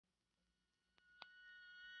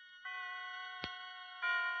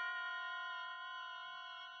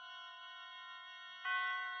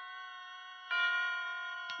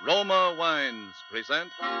Roma Wines present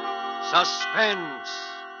Suspense.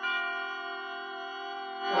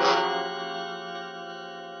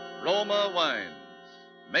 Roma Wines,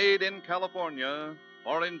 made in California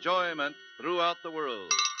for enjoyment throughout the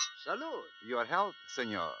world. Salud. Your health,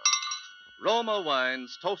 senor. Roma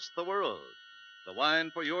Wines toast the world. The wine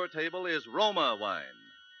for your table is Roma Wine,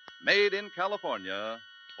 made in California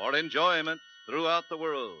for enjoyment throughout the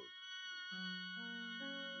world.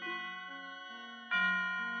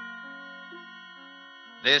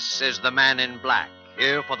 This is the Man in Black,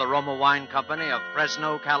 here for the Roma Wine Company of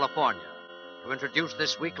Fresno, California, to introduce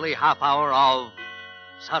this weekly half hour of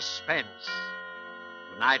Suspense.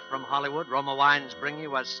 Tonight from Hollywood, Roma Wines bring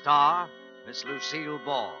you as star Miss Lucille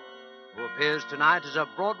Ball, who appears tonight as a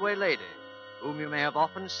Broadway lady whom you may have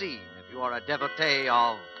often seen if you are a devotee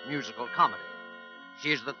of musical comedy.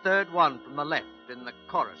 She is the third one from the left in the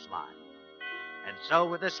chorus line. And so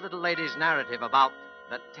with this little lady's narrative about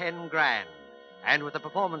the 10 grand, and with the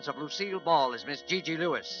performance of Lucille Ball as Miss Gigi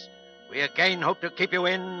Lewis, we again hope to keep you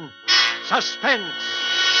in suspense.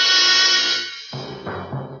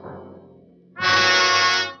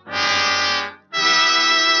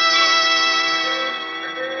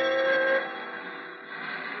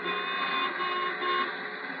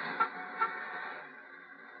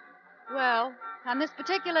 Well, on this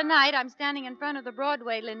particular night, I'm standing in front of the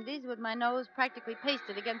Broadway Lindy's with my nose practically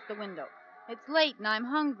pasted against the window. It's late and I'm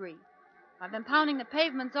hungry. I've been pounding the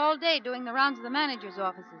pavements all day doing the rounds of the manager's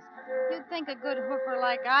offices. You'd think a good hoofer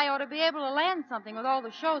like I ought to be able to land something with all the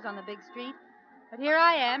shows on the big street. But here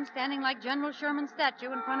I am, standing like General Sherman's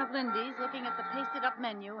statue in front of Lindy's, looking at the pasted-up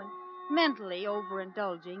menu and mentally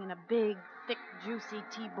overindulging in a big, thick, juicy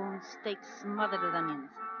T-bone steak smothered with onions.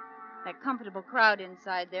 That comfortable crowd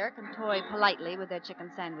inside there can toy politely with their chicken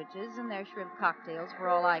sandwiches and their shrimp cocktails for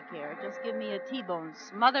all I care. Just give me a T-bone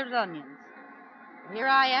smothered with onions. Here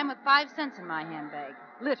I am with 5 cents in my handbag,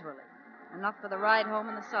 literally. Enough for the ride home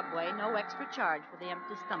in the subway, no extra charge for the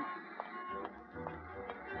empty stomach.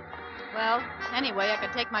 Well, anyway, I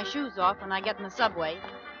could take my shoes off when I get in the subway.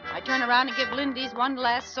 I turn around and give Lindy's one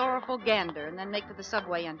last sorrowful gander and then make for the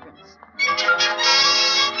subway entrance.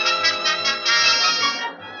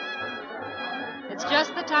 It's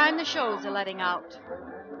just the time the shows are letting out.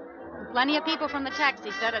 Plenty of people from the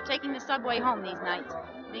taxi set are taking the subway home these nights,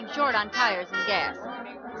 being short on tires and gas.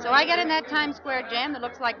 So I get in that Times Square jam that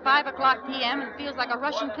looks like 5 o'clock p.m. and feels like a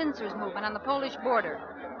Russian pincers movement on the Polish border.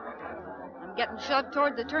 I'm getting shoved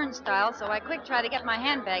toward the turnstile, so I quick try to get my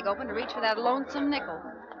handbag open to reach for that lonesome nickel.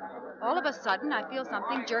 All of a sudden, I feel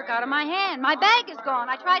something jerk out of my hand. My bag is gone.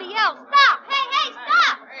 I try to yell, "Stop! Hey,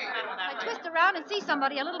 stop!" I twist around and see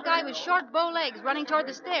somebody, a little guy with short bow legs, running toward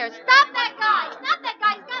the stairs. "Stop that guy! Stop that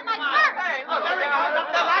guy! He's got my purse!" Hey, look, there he goes.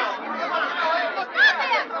 Stop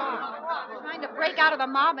him! I'm trying to break out of the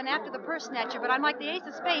mob and after the purse snatcher, but I'm like the ace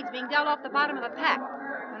of spades being dealt off the bottom of the pack.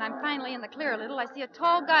 When I'm finally in the clear a little, I see a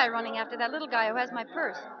tall guy running after that little guy who has my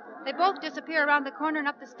purse. They both disappear around the corner and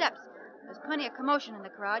up the steps. There's plenty of commotion in the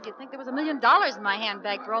crowd. You'd think there was $1 million in my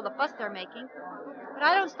handbag for all the fuss they're making. But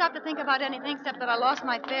I don't stop to think about anything except that I lost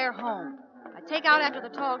my fare home. I take out after the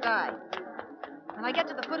tall guy. When I get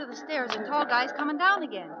to the foot of the stairs, the tall guy's coming down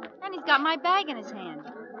again. And he's got my bag in his hand.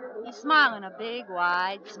 He's smiling a big,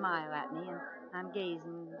 wide smile at me, and I'm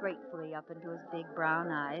gazing gratefully up into his big brown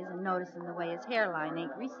eyes and noticing the way his hairline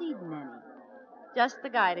ain't receding any. Just the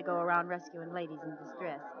guy to go around rescuing ladies in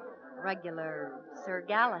distress. Regular Sir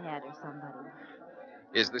Galahad or somebody.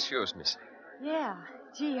 Is this yours, miss? Yeah.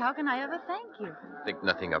 Gee, how can I ever thank you? Think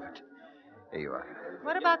nothing of it. Here you are.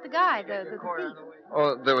 What about the guy, the thief?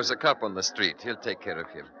 Oh, there was a cop on the street. He'll take care of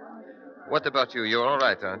him. What about you? You're all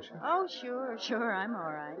right, aren't you? Oh, sure, I'm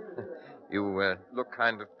all right. You look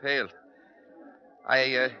kind of pale.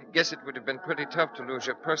 I guess it would have been pretty tough to lose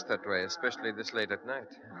your purse that way, especially this late at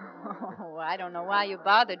night. Oh, I don't know why you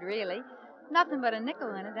bothered, really. Nothing but a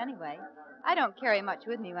nickel in it, anyway. I don't carry much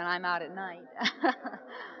with me when I'm out at night.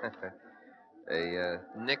 A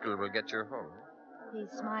nickel will get you home.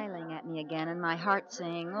 He's smiling at me again, and my heart's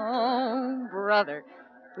saying, "Oh, brother."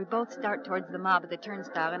 We both start towards the mob at the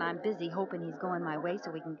turnstile, and I'm busy hoping he's going my way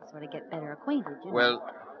so we can sort of get better acquainted, you know. Well,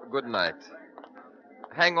 good night.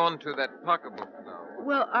 Hang on to that pocketbook now.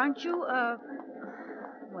 Well, aren't you,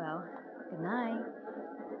 well, good night.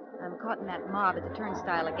 I'm caught in that mob at the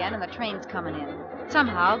turnstile again, and the train's coming in.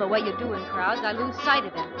 Somehow, the way you do in crowds, I lose sight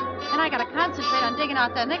of him. And I gotta concentrate on digging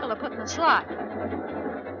out that nickel to put in the slot.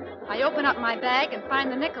 I open up my bag and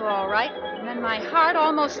find the nickel all right, and then my heart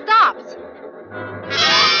almost stops.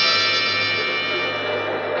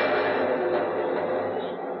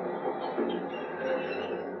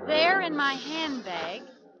 There in my handbag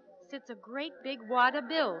sits a great big wad of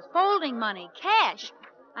bills, folding money, cash.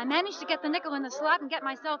 I managed to get the nickel in the slot and get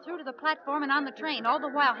myself through to the platform and on the train, all the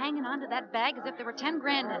while hanging on to that bag as if there were 10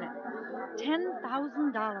 grand in it.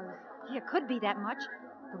 $10,000. Gee, it could be that much.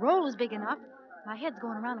 The roll is big enough. My head's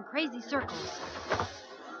going around in crazy circles.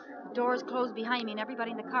 The doors close behind me and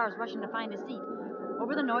everybody in the car is rushing to find a seat.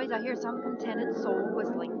 Over the noise, I hear some contented soul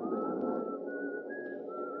whistling.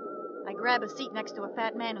 I grab a seat next to a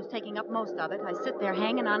fat man who's taking up most of it. I sit there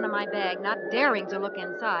hanging onto my bag, not daring to look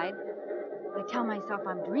inside. I tell myself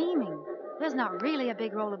I'm dreaming. There's not really a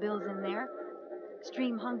big roll of bills in there.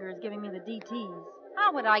 Extreme hunger is giving me the DTs.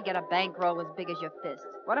 How would I get a bankroll as big as your fist?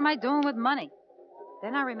 What am I doing with money?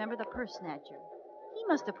 Then I remember the purse snatcher. He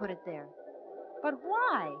must have put it there. But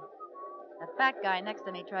why? The fat guy next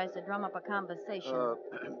to me tries to drum up a conversation.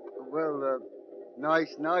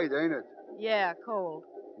 Nice night, ain't it? Yeah, cold.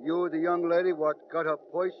 You the young lady what got her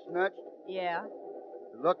purse snatched? Yeah.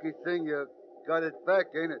 Lucky thing you got it back,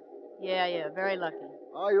 ain't it? Yeah, very lucky.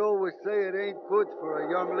 I always say it ain't good for a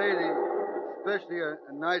young lady, especially a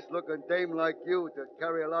nice-looking dame like you, to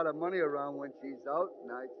carry a lot of money around when she's out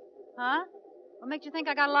nights. Huh? What makes you think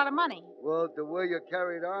I got a lot of money? Well, the way you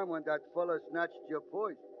carried on when that fella snatched your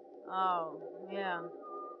purse. Oh, yeah.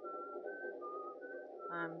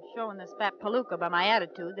 I'm showing this fat palooka by my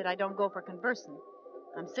attitude that I don't go for conversing.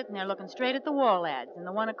 I'm sitting there looking straight at the wall ads, and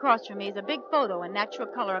the one across from me is a big photo in natural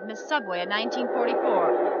color of Miss Subway in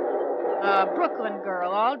 1944. A Brooklyn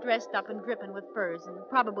girl, all dressed up and dripping with furs, and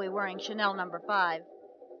probably wearing Chanel No. 5.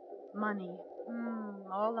 Money.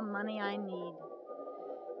 All the money I need.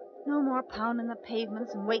 No more pounding the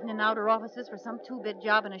pavements and waiting in outer offices for some two-bit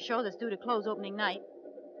job in a show that's due to close opening night.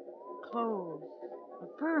 Clothes.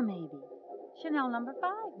 A fur, maybe. Chanel No. 5,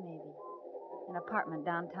 maybe. An apartment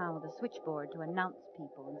downtown with a switchboard to announce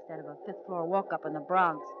people instead of a fifth-floor walk-up in the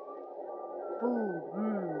Bronx. Food.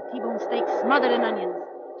 T-bone steak smothered in onions.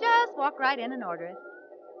 Just walk right in and order it.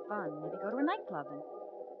 Fun. Maybe go to a nightclub and...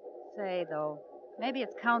 Say, though, maybe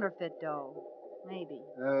it's counterfeit dough. Maybe.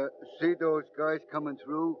 See those guys coming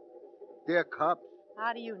through? They're cops.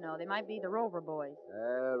 How do you know? They might be the Rover boys.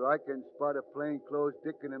 I can spot a plainclothes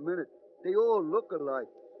dick in a minute. They all look alike.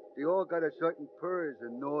 They all got a certain purrs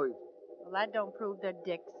and noise. Well, that don't prove they're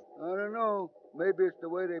dicks. I don't know. Maybe it's the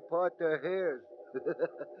way they part their hairs.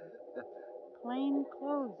 Plain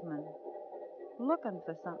clothesmen. Looking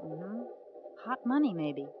for something, Hot money,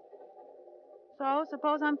 maybe. So,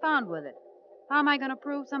 suppose I'm found with it. How am I going to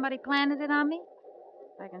prove somebody planted it on me?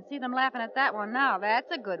 I can see them laughing at that one now.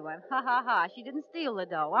 That's a good one. Ha, ha, ha. She didn't steal the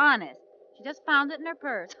dough. Honest. She just found it in her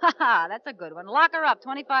purse. Ha, ha. That's a good one. Lock her up.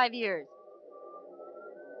 25 years.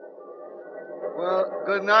 Well,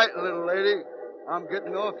 good night, little lady. I'm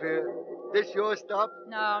getting off here. This your stop?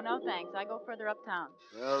 No, thanks. I go further uptown.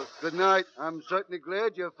 Well, good night. I'm certainly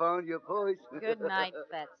glad you found your voice. Good night,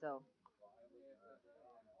 fatso.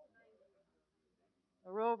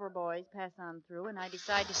 The Rover boys pass on through, and I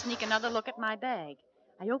decide to sneak another look at my bag.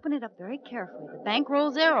 I open it up very carefully. The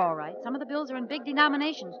bankroll's there, all right. Some of the bills are in big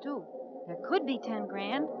denominations, too. There could be 10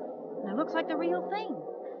 grand, and it looks like the real thing.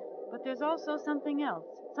 But there's also something else,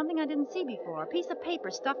 something I didn't see before, a piece of paper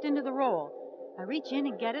stuffed into the roll. I reach in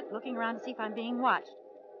and get it, looking around to see if I'm being watched.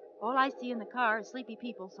 All I see in the car is sleepy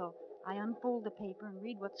people, so I unfold the paper and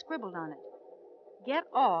read what's scribbled on it. Get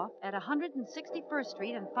off at 161st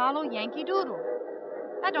Street and follow Yankee Doodle.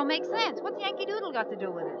 That don't make sense. What's Yankee Doodle got to do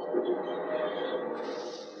with it?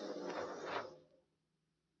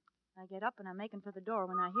 I get up and I'm making for the door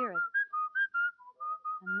when I hear it.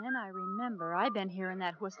 And then I remember I've been hearing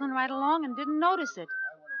that whistling right along and didn't notice it.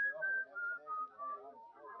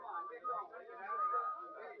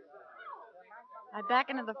 I back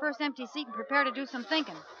into the first empty seat and prepare to do some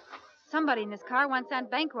thinking. Somebody in this car wants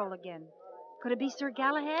that bankroll again. Could it be Sir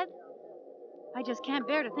Galahad? I just can't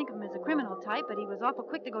bear to think of him as a criminal type, but he was awful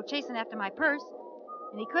quick to go chasing after my purse.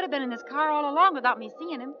 And he could have been in this car all along without me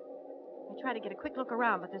seeing him. I try to get a quick look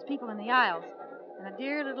around, but there's people in the aisles. And a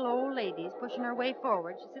dear little old lady is pushing her way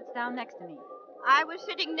forward. She sits down next to me. I was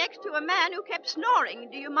sitting next to a man who kept snoring.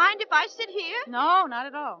 Do you mind if I sit here? No, not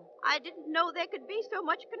at all. I didn't know there could be so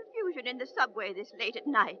much confusion in the subway this late at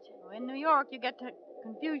night. Well, in New York, you get to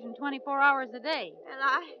confusion 24 hours a day. Well,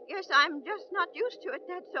 I guess I'm just not used to it,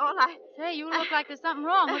 that's all. Say, you look like there's something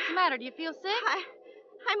wrong. What's the matter? Do you feel sick?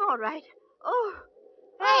 I'm all right. Oh.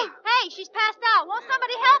 Hey, she's passed out. Won't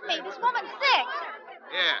somebody help me? This woman's sick.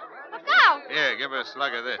 Yeah. Look out. Yeah, give her a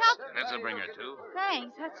slug of this. This'll bring her to.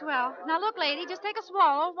 Thanks, that's swell. Now, look, lady, just take a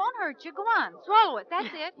swallow. Won't hurt you. Go on. Swallow it.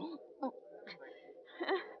 That's it.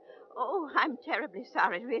 Oh, I'm terribly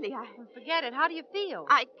sorry, really. Forget it. How do you feel?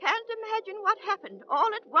 I can't imagine what happened. All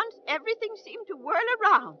at once, everything seemed to whirl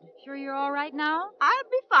around. Sure you're all right now? I'll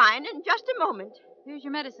be fine in just a moment. Here's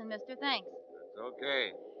your medicine, mister. Thanks. It's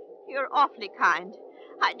okay. You're awfully kind.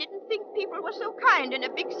 I didn't think people were so kind in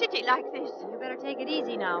a big city like this. You better take it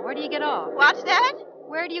easy now. Where do you get off? What's that?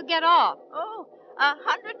 Where do you get off? Oh,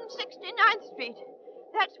 169th Street.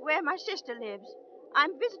 That's where my sister lives.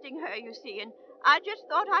 I'm visiting her, you see, and I just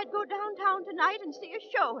thought I'd go downtown tonight and see a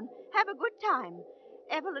show and have a good time.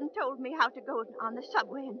 Evelyn told me how to go on the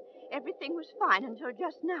subway, and everything was fine until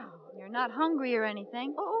just now. You're not hungry or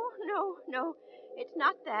anything. Oh, no. It's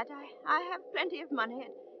not that. I have plenty of money.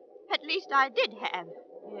 At least I did have.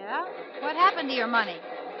 Yeah? What happened to your money?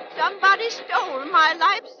 Somebody stole my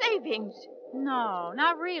life savings. No,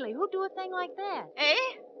 not really. Who'd do a thing like that?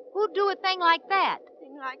 Eh? Who'd do a thing like that?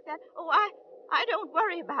 Thing like that? Oh, I don't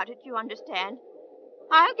worry about it, you understand.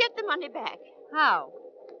 I'll get the money back. How?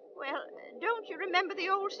 Well, don't you remember the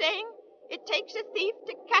old saying? It takes a thief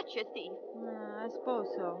to catch a thief. I suppose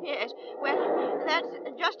so. Yes. Well, that's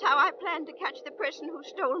just how I plan to catch the person who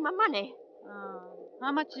stole my money.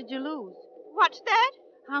 How much did you lose? What's that?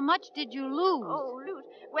 How much did you lose? Oh, lose.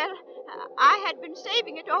 Well, I had been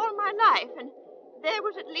saving it all my life, and there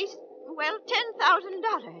was at least,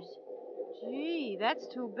 $10,000. Gee, that's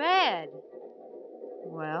too bad.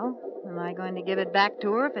 Well, am I going to give it back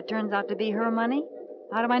to her if it turns out to be her money?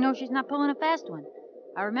 How do I know she's not pulling a fast one?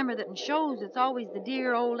 I remember that in shows it's always the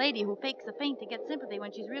dear old lady who fakes a faint to get sympathy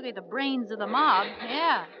when she's really the brains of the mob.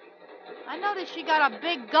 Yeah. I noticed she got a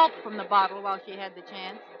big gulp from the bottle while she had the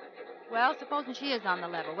chance. Well, supposing she is on the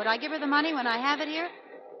level, would I give her the money when I have it here?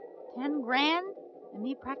 10 grand? And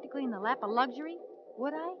me practically in the lap of luxury?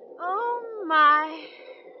 Would I? Oh, my.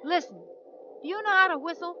 Listen, do you know how to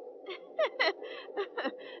whistle?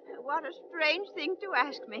 What a strange thing to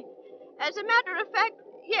ask me. As a matter of fact,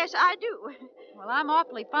 yes, I do. Well, I'm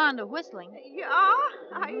awfully fond of whistling. You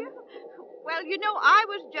are? Are you? Well, you know, I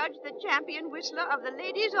was judged the champion whistler of the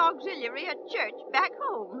Ladies' Auxiliary at church back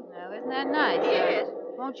home. Well, isn't that nice? Yes.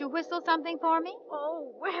 Won't you whistle something for me?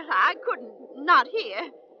 Oh, well, I couldn't. Not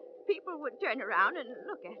here. People would turn around and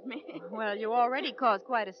look at me. Well, you already caused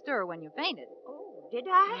quite a stir when you fainted. Oh, did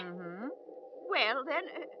I? Mm-hmm. Well, then,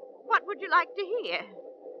 what would you like to hear?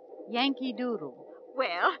 Yankee Doodle.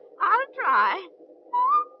 Well, I'll try.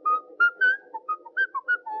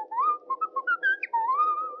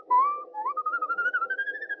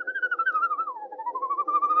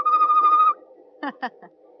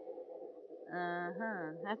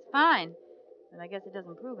 That's fine. But I guess it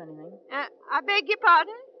doesn't prove anything. I beg your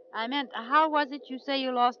pardon? I meant, how was it you say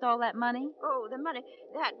you lost all that money? Oh, the money.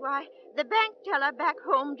 Why, the bank teller back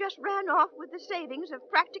home just ran off with the savings of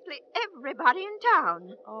practically everybody in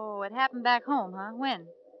town. Oh, it happened back home, huh? When?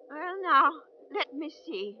 Well, now, let me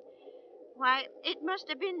see. Why, it must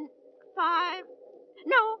have been 5...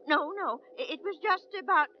 No. It was just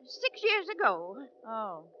about 6 years ago.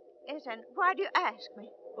 Oh. Yes, and why do you ask me?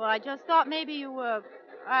 Well, I just thought maybe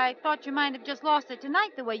I thought you might have just lost it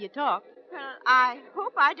tonight the way you talk. Well, I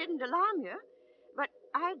hope I didn't alarm you, but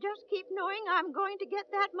I just keep knowing I'm going to get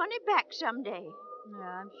that money back someday.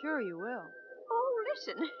 Yeah, I'm sure you will. Oh,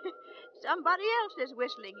 listen. Somebody else is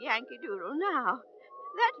whistling Yankee Doodle now.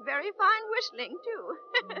 That's very fine whistling, too.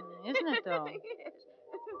 Isn't it, though? Yes.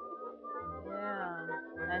 Yeah.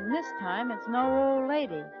 And this time it's no old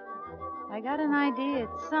lady. I got an idea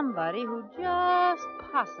it's somebody who just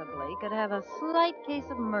possibly could have a slight case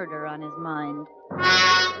of murder on his mind.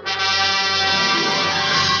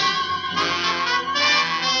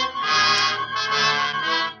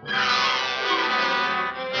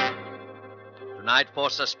 Tonight for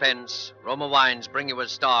Suspense, Roma Wines bring you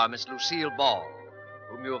as star Miss Lucille Ball,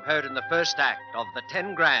 whom you have heard in the first act of The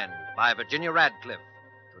 10 Grand by Virginia Radcliffe.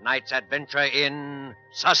 Tonight's adventure in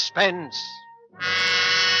Suspense.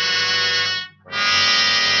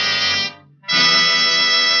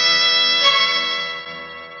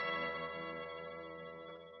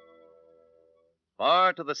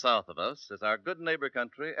 Far to the south of us is our good neighbor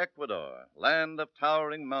country, Ecuador, land of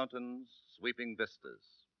towering mountains, sweeping vistas.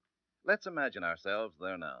 Let's imagine ourselves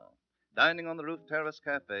there now, dining on the roof terrace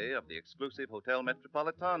cafe of the exclusive Hotel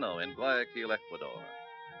Metropolitano in Guayaquil, Ecuador.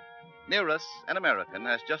 Near us, an American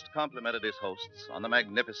has just complimented his hosts on the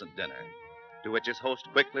magnificent dinner, to which his host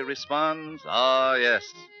quickly responds, "Ah, yes,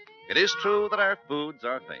 it is true that our foods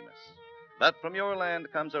are famous. But from your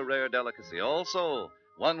land comes a rare delicacy also,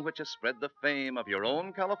 one which has spread the fame of your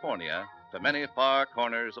own California to many far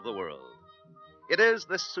corners of the world. It is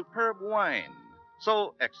this superb wine,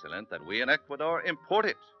 so excellent that we in Ecuador import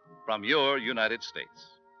it from your United States.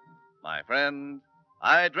 My friend,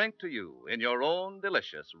 I drink to you in your own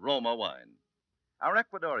delicious Roma wine. Our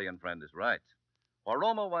Ecuadorian friend is right, for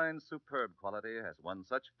Roma wine's superb quality has won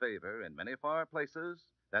such favor in many far places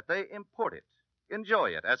that they import it,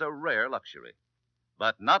 enjoy it as a rare luxury.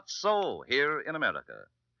 But not so here in America.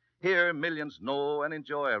 Here, millions know and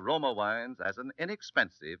enjoy Roma wines as an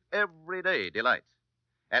inexpensive, everyday delight,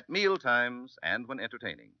 at meal times and when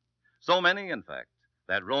entertaining. So many, in fact,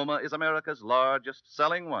 that Roma is America's largest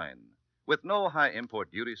selling wine, with no high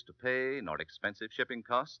import duties to pay nor expensive shipping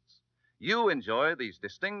costs. You enjoy these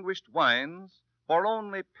distinguished wines for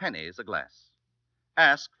only pennies a glass.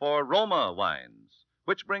 Ask for Roma wines,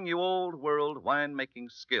 which bring you old world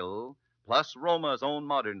winemaking skill, plus Roma's own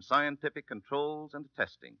modern scientific controls and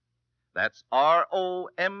testing. That's Roma,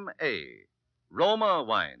 Roma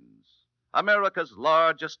wines, America's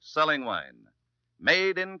largest selling wine,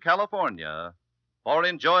 made in California for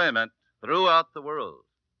enjoyment throughout the world.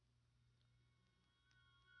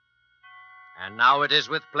 And now it is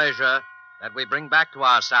with pleasure that we bring back to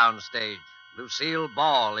our soundstage Lucille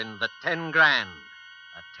Ball in The 10 Grand,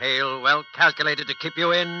 a tale well calculated to keep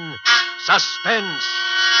you in suspense.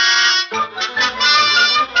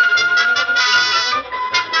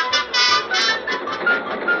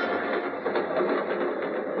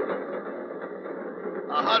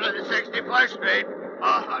 Street.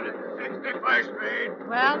 161st Street.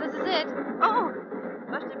 Well, this is it. Oh,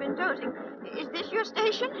 must have been dozing. Is this your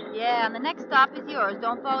station? Yeah, and the next stop is yours.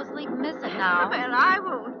 Don't fall asleep and miss it now. Well, I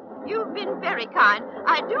won't. You've been very kind.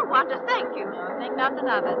 I do want to thank you. Don't think nothing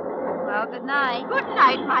of it. Well, good night. Good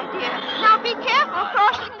night, my dear. Now be careful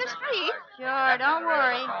crossing the street. Sure, don't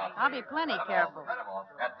worry. I'll be plenty careful.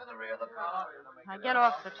 I get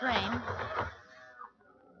off the train.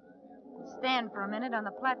 Stand for a minute on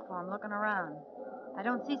the platform looking around. I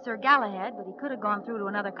don't see Sir Galahad, but he could have gone through to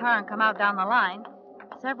another car and come out down the line.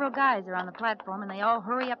 Several guys are on the platform, and they all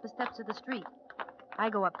hurry up the steps of the street. I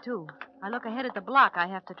go up, too. I look ahead at the block I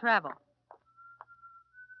have to travel.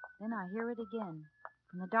 Then I hear it again,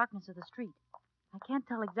 from the darkness of the street. I can't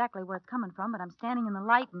tell exactly where it's coming from, but I'm standing in the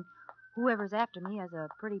light, and whoever's after me has a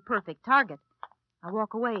pretty perfect target. I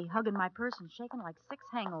walk away, hugging my purse and shaking like 6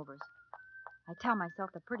 hangovers. I tell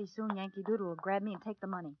myself that pretty soon Yankee Doodle will grab me and take the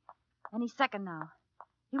money. Any second now.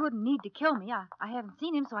 He wouldn't need to kill me. I haven't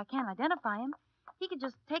seen him, so I can't identify him. He could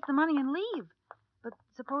just take the money and leave. But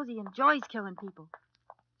suppose he enjoys killing people.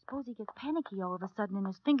 Suppose he gets panicky all of a sudden and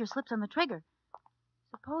his finger slips on the trigger.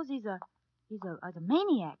 Suppose he's a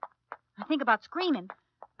maniac. I think about screaming,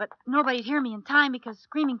 but nobody'd hear me in time because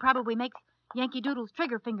screaming probably makes Yankee Doodle's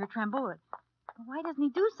trigger finger tremble. But why doesn't he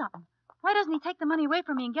do something? Why doesn't he take the money away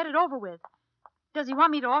from me and get it over with? Does he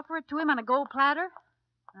want me to offer it to him on a gold platter?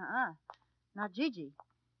 Not Gigi.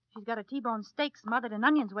 She's got a T-bone steak smothered in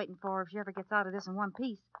onions waiting for her if she ever gets out of this in one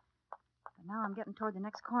piece. But now I'm getting toward the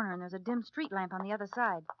next corner, and there's a dim street lamp on the other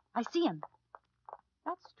side. I see him.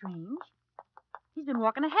 That's strange. He's been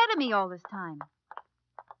walking ahead of me all this time.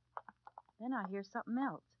 Then I hear something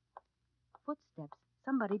else. Footsteps.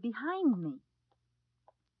 Somebody behind me.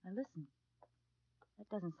 I listen. That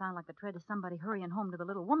doesn't sound like the tread of somebody hurrying home to the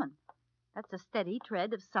little woman. That's the steady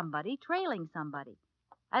tread of somebody trailing somebody.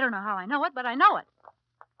 I don't know how I know it, but I know it.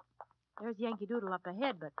 There's Yankee Doodle up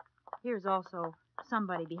ahead, but here's also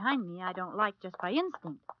somebody behind me I don't like just by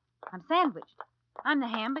instinct. I'm sandwiched. I'm the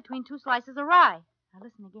ham between 2 slices of rye. Now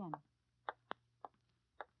listen again.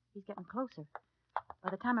 He's getting closer.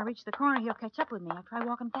 By the time I reach the corner, he'll catch up with me. I try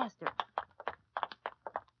walking faster.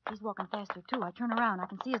 He's walking faster, too. I turn around. I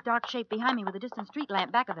can see his dark shape behind me with a distant street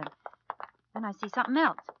lamp back of him. Then I see something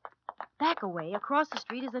else. Back away, across the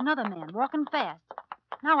street, is another man, walking fast.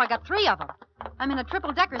 Now I got 3 of them. I'm in a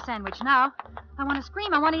triple-decker sandwich now. I want to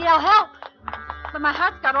scream. I want to yell, help! But my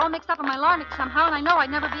heart's got all mixed up in my larynx somehow, and I know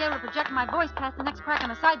I'd never be able to project my voice past the next crack on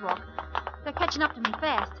the sidewalk. They're catching up to me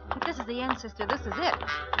fast. If this is the end, sister, this is it.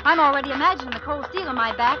 I'm already imagining the cold steel in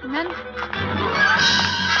my back, and then...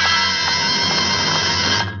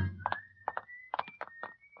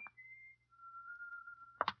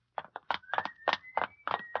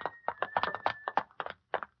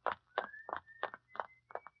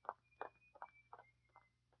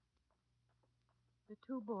 The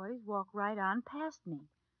 2 boys walk right on past me.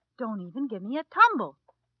 Don't even give me a tumble.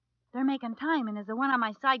 They're making time, and as the one on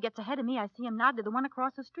my side gets ahead of me, I see him nod to the one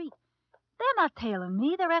across the street. They're not tailing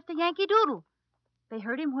me. They're after Yankee Doodle. They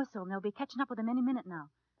heard him whistle, and they'll be catching up with him any minute now.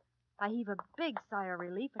 I heave a big sigh of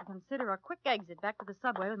relief and consider a quick exit back to the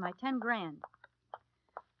subway with my 10 grand.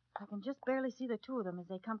 I can just barely see the 2 of them as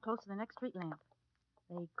they come close to the next street lamp.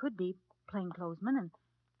 They could be plainclothesmen,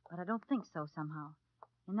 but I don't think so somehow.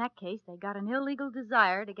 In that case, they got an illegal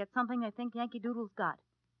desire to get something they think Yankee Doodle's got.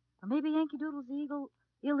 Or maybe Yankee Doodle's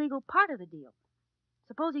illegal part of the deal.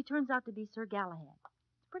 Suppose he turns out to be Sir Galahad.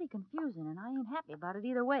 It's pretty confusing, and I ain't happy about it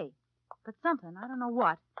either way. But something, I don't know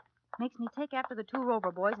what, makes me take after the two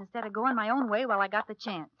Rover boys instead of going my own way while I got the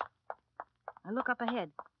chance. I look up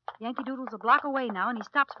ahead. Yankee Doodle's a block away now, and he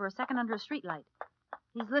stops for a second under a streetlight.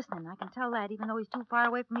 He's listening, I can tell that, even though he's too far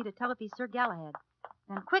away for me to tell if he's Sir Galahad.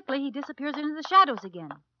 Then quickly he disappears into the shadows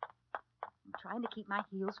again. I'm trying to keep my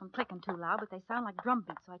heels from clicking too loud, but they sound like drum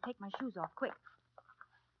beats, so I take my shoes off quick.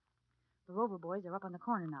 The Rover boys are up on the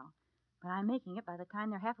corner now, but I'm making it by the time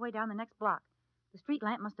they're halfway down the next block. The street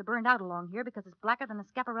lamp must have burned out along here because it's blacker than a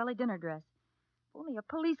Schiaparelli dinner dress. If only a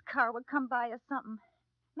police car would come by or something.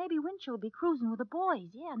 Maybe Winchell would be cruising with the boys,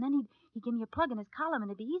 yeah, and then he'd give me a plug in his column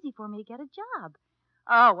and it'd be easy for me to get a job.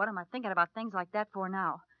 Oh, what am I thinking about things like that for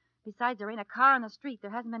now? Besides, there ain't a car on the street.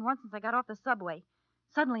 There hasn't been one since I got off the subway.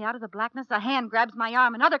 Suddenly, out of the blackness, a hand grabs my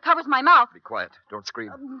arm, another covers my mouth. Be quiet. Don't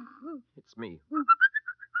scream. It's me.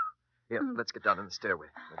 Here, let's get down in the stairway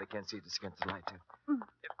where they can't see us against the light.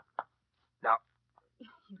 Now.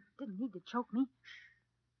 You didn't need to choke me.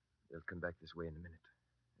 They'll come back this way in a minute.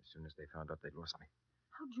 As soon as they found out they'd lost me.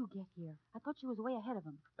 How'd you get here? I thought you was way ahead of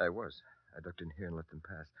them. I was. I ducked in here and let them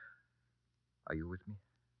pass. Are you with me?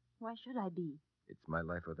 Why should I be? It's my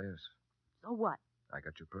life or theirs. So what? I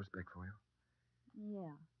got your purse back for you.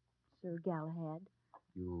 Yeah, Sir Galahad.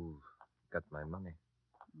 You got my money.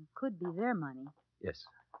 It could be their money. Yes,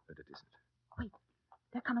 but it isn't. Wait,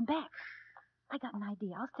 they're coming back. I got an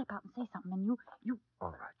idea. I'll step out and say something, and you...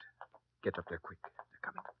 All right. Get up there quick.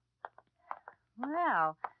 They're coming.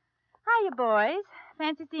 Well, hiya, boys.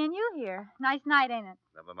 Fancy seeing you here. Nice night, ain't it?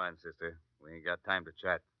 Never mind, sister. We ain't got time to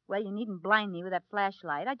chat. Well, you needn't blind me with that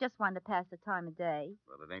flashlight. I just wanted to pass the time of day.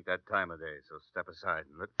 Well, it ain't that time of day, so step aside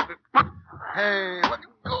and let... Hey, let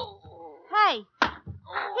go. Hey,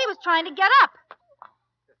 he was trying to get up.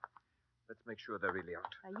 Let's make sure they're really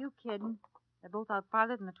out. Are you kidding? They're both out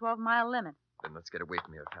farther than the 12-mile limit. Then let's get away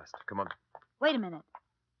from here fast. Come on. Wait a minute.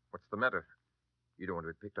 What's the matter? You don't want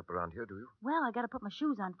to be picked up around here, do you? Well, I got to put my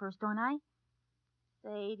shoes on first, don't I?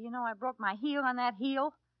 Say, do you know I broke my heel on that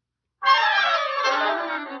heel?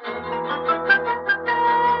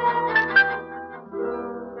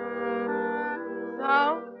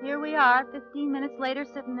 So, here we are, 15 minutes later,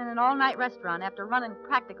 sitting in an all-night restaurant after running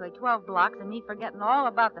practically 12 blocks and me forgetting all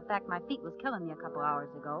about the fact my feet was killing me a couple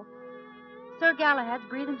hours ago. Sir Galahad's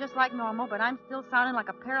breathing just like normal, but I'm still sounding like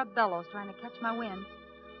a pair of bellows trying to catch my wind.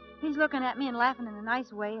 He's looking at me and laughing in a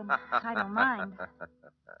nice way, and I don't mind.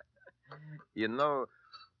 You know,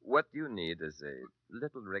 what you need is a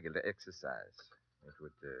little regular exercise. It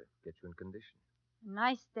would get you in condition. A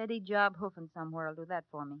nice, steady job hoofing somewhere will do that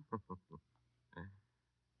for me.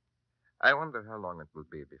 I wonder how long it will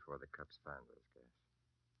be before the cops find those guys.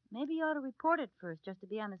 Maybe you ought to report it first, just to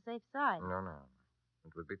be on the safe side. No.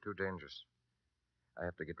 It would be too dangerous. I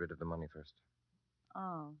have to get rid of the money first.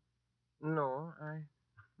 Oh. No,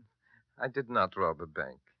 I did not rob a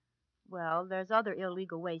bank. Well, there's other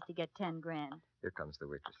illegal ways to get 10 grand. Here comes the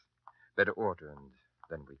waitress. Better order, and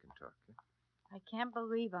then we can talk. Eh? I can't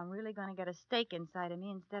believe I'm really going to get a steak inside of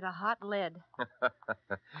me instead of hot lead.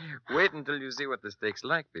 Wait until you see what the steak's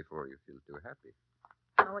like before you feel too happy.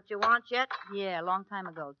 Know what you want yet? Yeah, a long time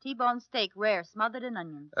ago. T-bone steak, rare, smothered in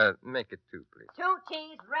onions. Make it 2, please. 2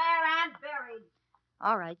 teas, rare and buried.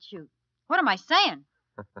 All right, shoot. What am I saying?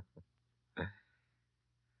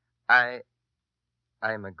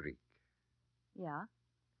 I'm a Greek. Yeah?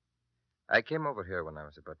 I came over here when I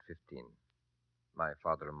was about 15. My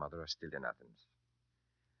father and mother are still in Athens.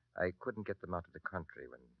 I couldn't get them out of the country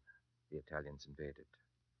when the Italians invaded.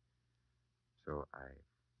 So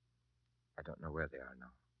I don't know where they are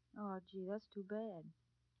now. Oh, gee, that's too bad.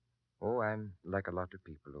 Oh, I'm like a lot of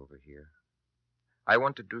people over here. I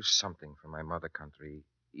want to do something for my mother country,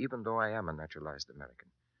 even though I am a naturalized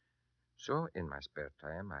American. So, in my spare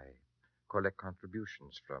time, I collect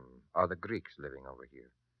contributions from other Greeks living over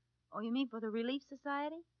here. Oh, you mean for the Relief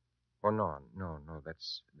Society? Oh, no,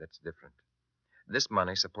 that's different. This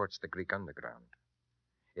money supports the Greek underground.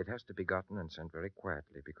 It has to be gotten and sent very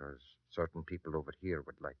quietly because certain people over here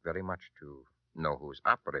would like very much to know who's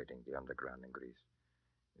operating the underground in Greece.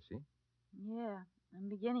 You see? Yeah, I'm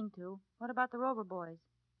beginning to. What about the Rover boys?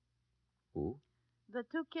 Who? The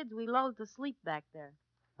 2 kids we lulled to sleep back there.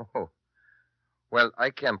 Oh. Well, I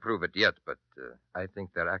can't prove it yet, but I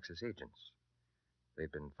think they're Axis agents.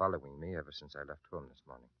 They've been following me ever since I left home this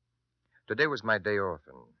morning. Today was my day off,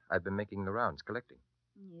 and I've been making the rounds, collecting.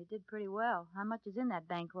 You did pretty well. How much is in that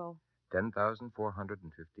bankroll? $10,415.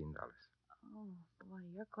 Oh, boy,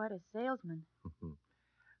 you're quite a salesman.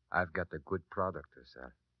 I've got a good product to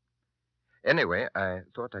sell. Anyway, I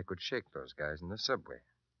thought I could shake those guys in the subway.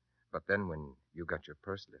 But then when you got your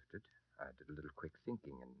purse lifted, I did a little quick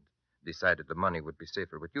thinking and decided the money would be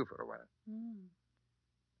safer with you for a while. Hmm.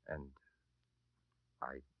 And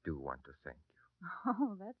I do want to thank you.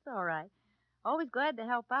 Oh, that's all right. Always glad to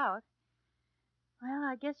help out. Well,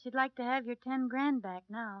 I guess you'd like to have your 10 grand back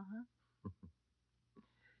now, huh?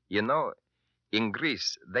 You know, in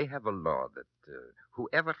Greece, they have a law that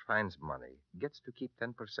whoever finds money gets to keep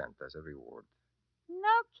 10% as a reward.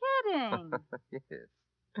 No kidding. Yes.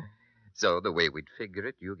 So the way we'd figure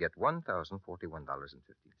it, you get $1,041.15.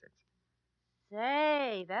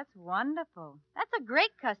 Say, that's wonderful. That's a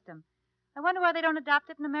great custom. I wonder why they don't adopt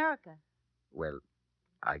it in America. Well,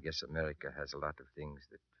 I guess America has a lot of things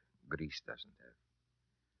that Greece doesn't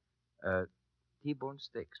have. T-bone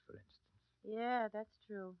steaks, for instance. Yeah, that's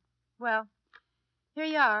true. Well, here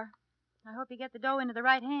you are. I hope you get the dough into the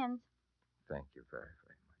right hands. Thank you very,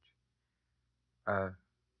 very much.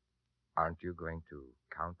 Aren't you going to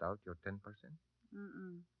count out your 10%?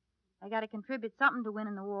 Mm-mm. I got to contribute something to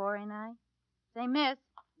winning the war, ain't I? Say, miss.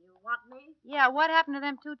 You want me? Yeah, what happened to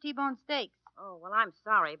them 2 T-bone steaks? Oh, well, I'm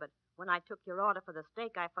sorry, but when I took your order for the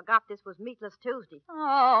steak, I forgot this was Meatless Tuesday.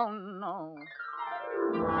 Oh, no.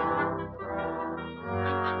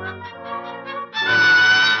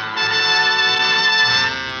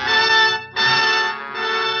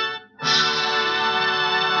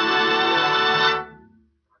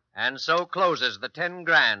 And so closes the 10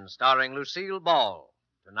 Grand, starring Lucille Ball.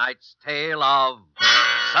 Tonight's tale of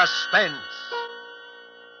Suspense.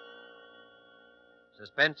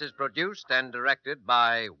 Suspense is produced and directed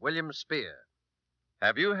by William Spear.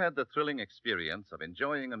 Have you had the thrilling experience of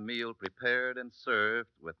enjoying a meal prepared and served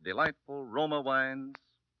with delightful Roma wines?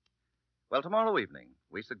 Well, tomorrow evening,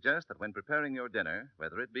 we suggest that when preparing your dinner,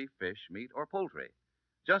 whether it be fish, meat, or poultry,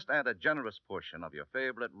 just add a generous portion of your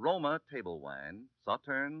favorite Roma table wine,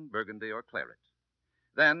 Sauterne, Burgundy, or Claret.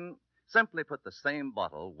 Then simply put the same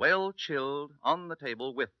bottle, well chilled, on the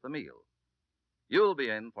table with the meal. You'll be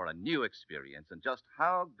in for a new experience in just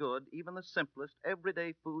how good even the simplest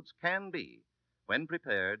everyday foods can be when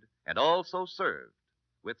prepared and also served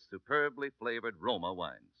with superbly flavored Roma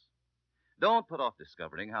wines. Don't put off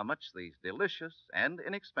discovering how much these delicious and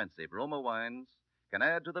inexpensive Roma wines can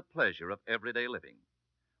add to the pleasure of everyday living.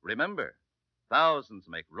 Remember, thousands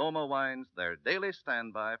make Roma wines their daily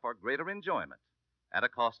standby for greater enjoyment at a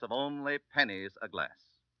cost of only pennies a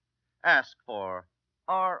glass. Ask for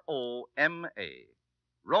R-O-M-A,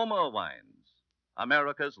 Roma Wines,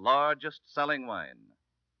 America's largest selling wine,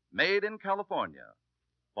 made in California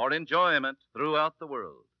for enjoyment throughout the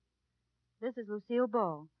world. This is Lucille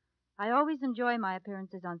Ball. I always enjoy my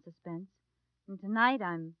appearances on Suspense, and tonight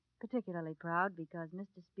I'm particularly proud because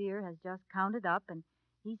Mr. Spear has just counted up, and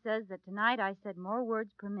he says that tonight I said more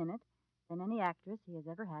words per minute than any actress he has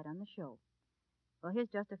ever had on the show. Well, here's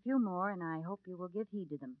just a few more, and I hope you will give heed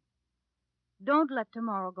to them. Don't let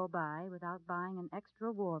tomorrow go by without buying an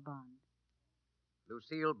extra war bond.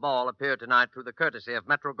 Lucille Ball appeared tonight through the courtesy of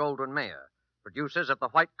Metro Goldwyn Mayer, producers at the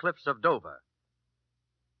White Cliffs of Dover.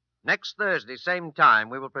 Next Thursday, same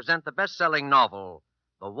time, we will present the best-selling novel,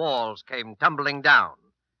 The Walls Came Tumbling Down,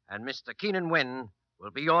 and Mr. Keenan Wynn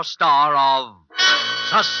will be your star of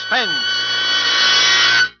Suspense.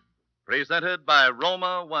 Presented by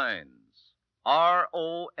Roma Wines,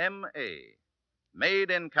 R-O-M-A,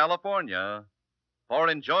 made in California for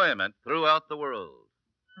enjoyment throughout the world.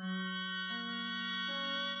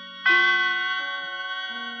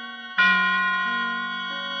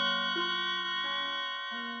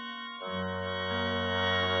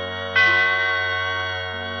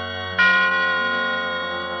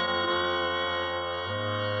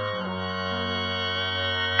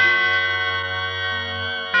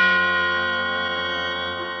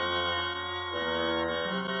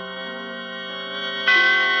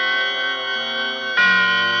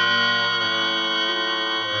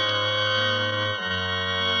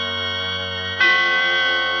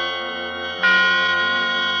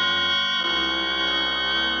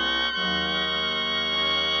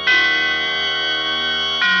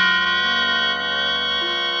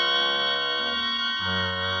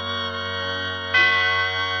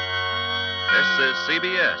 This is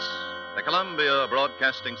CBS, the Columbia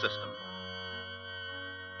Broadcasting System.